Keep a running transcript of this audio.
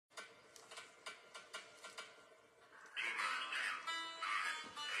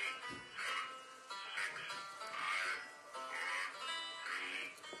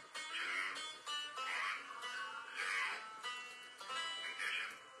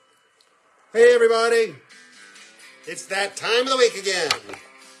Hey everybody, it's that time of the week again.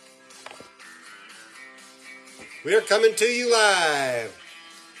 We are coming to you live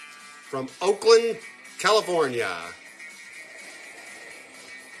from Oakland, California.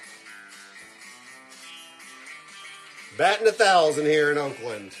 Batting 1,000 here in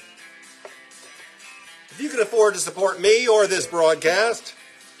Oakland. If you can afford to support me or this broadcast,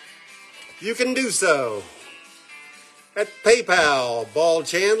 you can do so at PayPal, Ball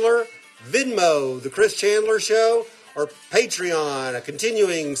Chandler, Venmo, The Chris Chandler Show, or Patreon, a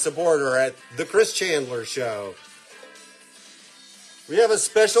continuing supporter at The Chris Chandler Show. We have a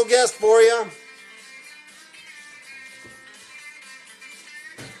special guest for you.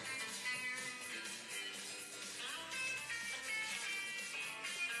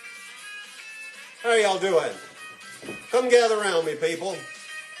 How y'all doing? Come gather around me, people.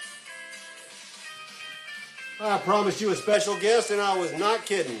 I promised you a special guest, and I was not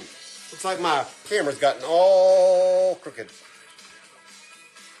kidding. Looks like my camera's gotten all crooked.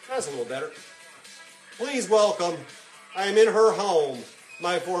 That's a little better. Please welcome, I am in her home,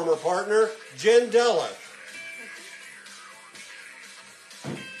 my former partner, Jen Delyth.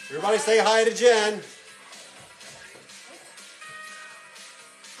 Everybody say hi to Jen.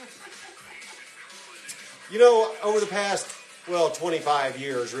 You know, over the past, 25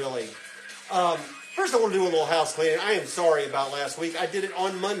 years, really, first, I want to do a little house cleaning. I am sorry about last week. I did it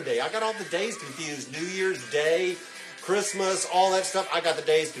on Monday. I got all the days confused. New Year's Day, Christmas, all that stuff. I got the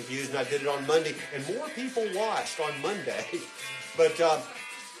days confused, and I did it on Monday. And more people watched on Monday. But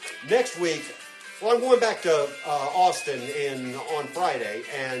next week, I'm going back to Austin on Friday.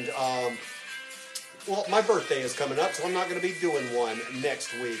 And, my birthday is coming up, so I'm not going to be doing one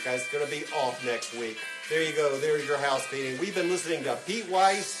next week. I'm going to be off next week. There you go. There's your house cleaning. We've been listening to Pete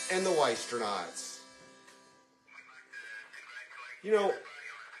Weiss and the Weisternauts. You know,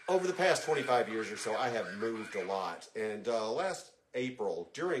 over the past 25 years or so, I have moved a lot. And last April,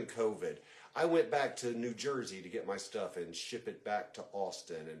 during COVID, I went back to New Jersey to get my stuff and ship it back to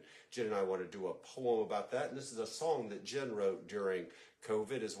Austin. And Jen and I want to do a poem about that. And this is a song that Jen wrote during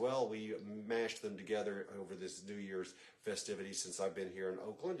COVID as well. We mashed them together over this New Year's festivity since I've been here in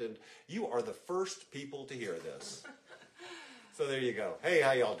Oakland. And you are the first people to hear this. So there you go. Hey,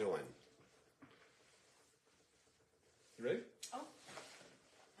 how y'all doing? You ready? Oh,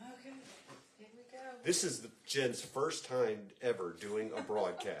 okay. Here we go. This is Jen's first time ever doing a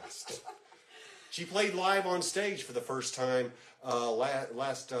broadcast. She played live on stage for the first time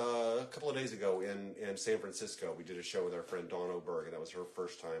last couple of days ago in San Francisco. We did a show with our friend Dawn Oberg, and that was her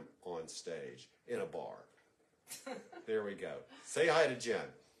first time on stage in a bar. There we go. Say hi to Jen.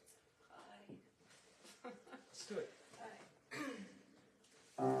 Hi. Let's do it.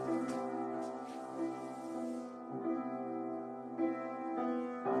 Hi.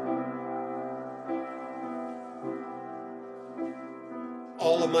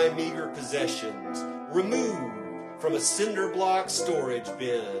 All of my meager possessions removed from a cinder block storage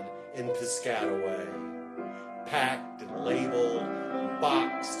bin in Piscataway, packed and labeled,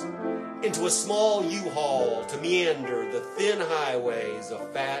 boxed into a small U-Haul to meander the thin highways of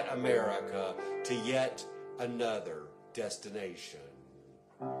fat America to yet another destination.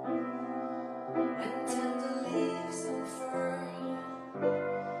 When tender leaves unfurl,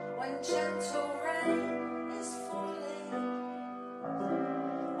 when gentle rain is falling,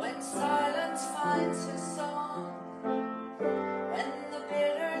 when silence finds her song, when the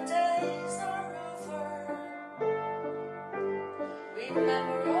bitter days are over,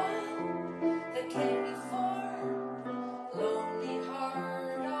 remember all that came before, lonely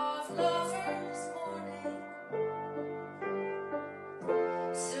heart of lovers mourning.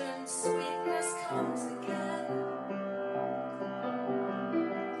 Soon sweetness comes again.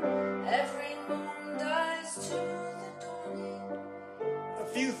 Every moon dies to the dawning. A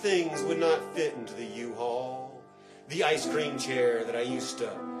few things would not fit into the U-Haul. The ice cream chair that I used to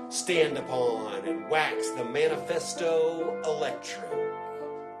stand upon and wax the manifesto electric.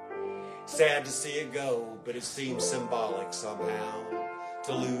 Sad to see it go, but it seems symbolic somehow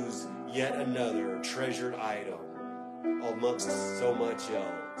to lose yet another treasured item amongst so much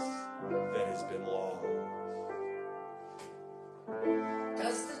else that has been lost.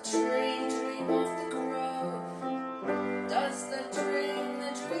 Does the tree dream of the grove? Does the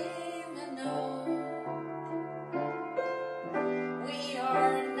dreamer know? We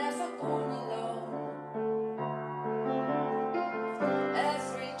are never born alone.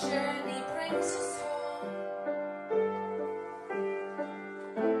 Every journey brings us home.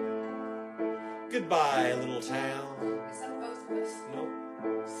 Goodbye, little town. Is that both of us? No,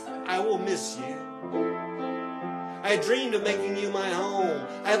 Sorry. I will miss you. I dreamed of making you my home.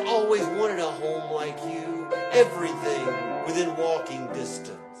 I I've always wanted a home like you, everything within walking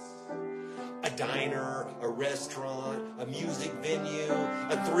distance. A diner, a restaurant, a music venue,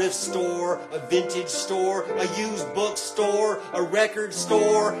 a thrift store, a vintage store, a used bookstore, a record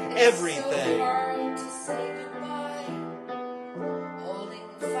store, everything. It's so hard to say goodbye, holding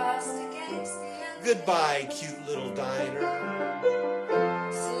fast against the end. Goodbye, cute little diner.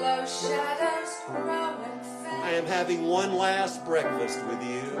 Slow shadows growing faint. I am having one last breakfast with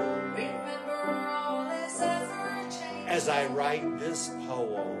you Remember all is ever changing. as I write this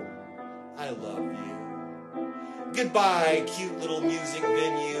poem. I love you. Goodbye, cute little music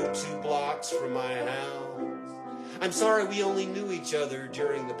venue 2 blocks from my house. I'm sorry we only knew each other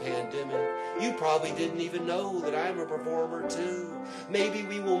during the pandemic. You probably didn't even know that I'm a performer too. Maybe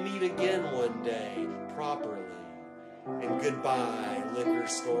we will meet again one day, properly. And goodbye, liquor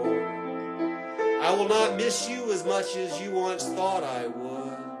store. I will not miss you as much as you once thought I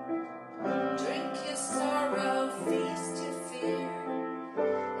would. Drink your sorrow, feast your fear.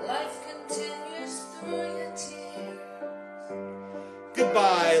 Life continues through your tears.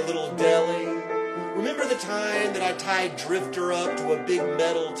 Goodbye, little deli. Remember the time that I tied Drifter up to a big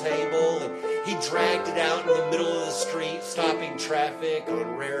metal table and he dragged it out in the middle of the street, stopping traffic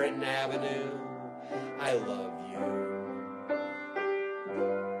on Raritan Avenue? I love you.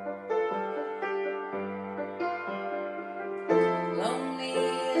 Lonely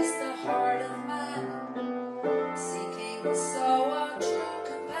is the heart of man, seeking so a true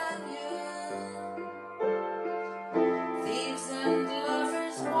companion. Thieves and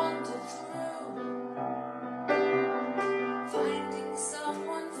lovers wander through, finding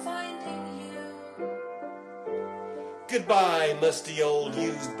someone, finding you. Goodbye, musty old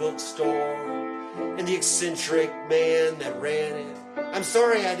used bookstore and the eccentric man that ran it. I'm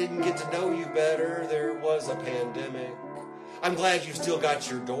sorry I didn't get to know you better. There was a pandemic. I'm glad you've still got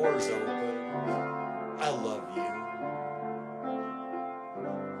your doors open. I love you.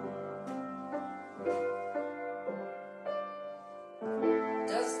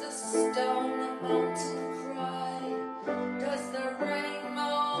 Does the stone, the mountain cry? Does the rain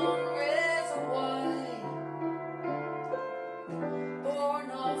moan river wide?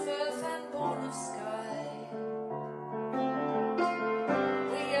 Born of earth and born of sky.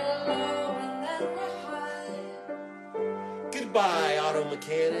 We are low and then we're high. Goodbye, auto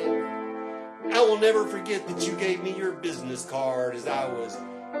mechanic. I will never forget that you gave me your business card as I was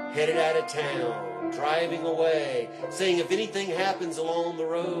headed out of town, driving away, saying if anything happens along the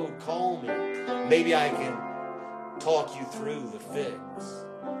road, call me. Maybe I can talk you through the fix.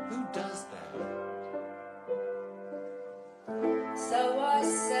 Who does that? So I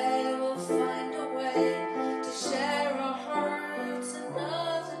say we'll find a way to share our hearts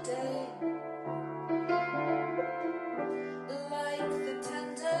another day. Like the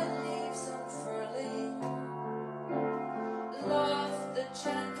tender leaves unfurling, love the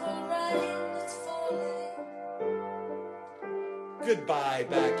gentle rain that's falling. Goodbye,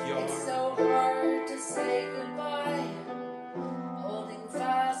 backyard. It's so hard to say goodbye, holding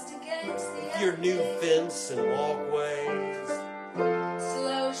fast against the Your new empty. fence and walkways,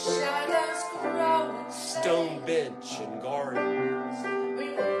 Slow shadows grow and stone fade. bench and gardens.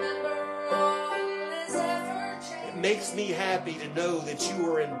 Remember all is ever It changing. makes me happy to know that you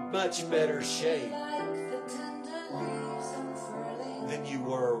are in much better shape Like the tender leaves unfurling, than you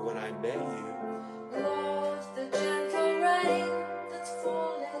were when I met you. love the gentle rain that's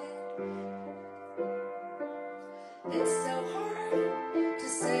falling. It's so hard to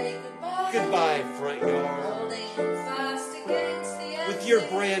say goodbye. Goodbye, front yard. Holding fast against the empty. With your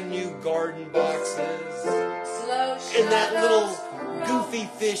brand new garden boxes Slow and that little shadows goofy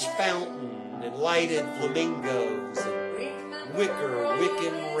grow fish and fountain and lighted flamingos and remember wicker all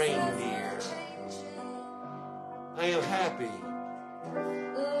wicking is reindeer. ever changing. I am happy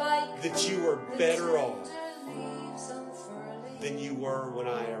Like that you are the better off tender leaves unfurling. than you were when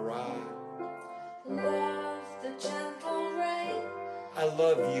I arrived. Love the gentle rain. I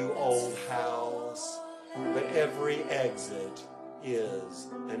love you, old house, but every exit is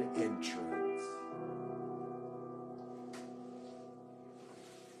an entrance.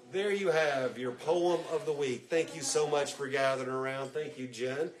 There you have your poem of the week. Thank you so much for gathering around. Thank you,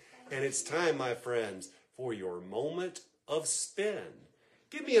 Jen. And it's time, my friends, for your moment of spin.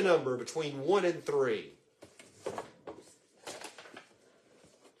 Give me a number between 1 and 3.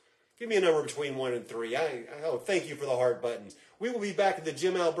 Give me a number between 1 and 3. Thank you for the heart buttons. We will be back at the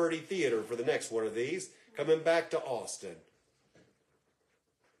Jim Alberti Theater for the next one of these, coming back to Austin.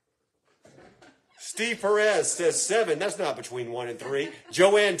 Steve Perez says 7. That's not between 1 and 3.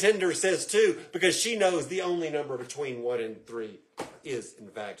 Joanne Tender says 2 because she knows the only number between 1 and 3 is, in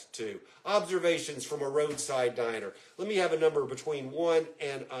fact, 2. Observations from a roadside diner. Let me have a number between 1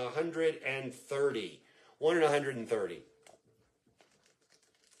 and 130. 1 and 130.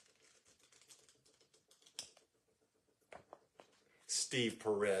 Steve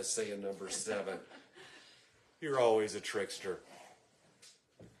Perez saying number 7. You're always a trickster.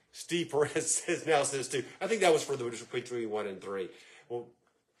 Steve Perez now says 2. I think that was for the between 1 and 3. Well,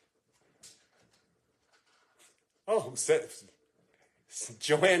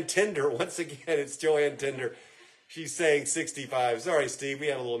 Joanne Tender, once again, it's Joanne Tender. She's saying 65. Sorry, Steve, we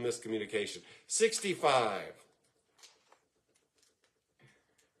had a little miscommunication. 65.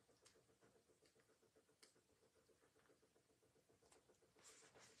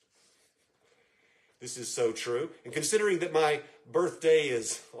 This is so true. And considering that my birthday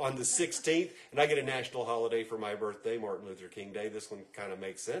is on the 16th, and I get a national holiday for my birthday, Martin Luther King Day, this one kind of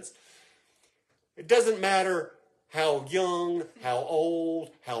makes sense. It doesn't matter how young, how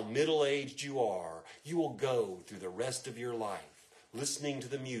old, how middle-aged you are. You will go through the rest of your life listening to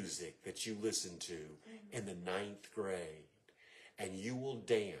the music that you listened to in the 9th grade. And you will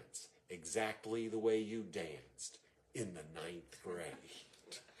dance exactly the way you danced in the 9th grade.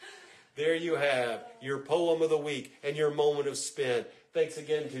 There you have your poem of the week and your moment of spin. Thanks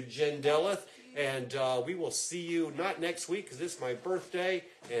again to Jen Delyth. And we will see you not next week because it's my birthday.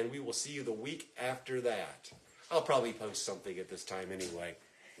 And we will see you the week after that. I'll probably post something at this time anyway.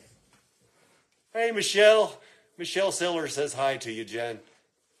 Hey, Michelle. Michelle Siller says hi to you, Jen.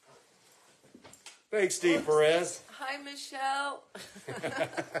 Thanks, Steve Perez. Hi, Michelle.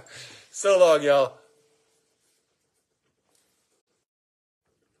 So long, y'all.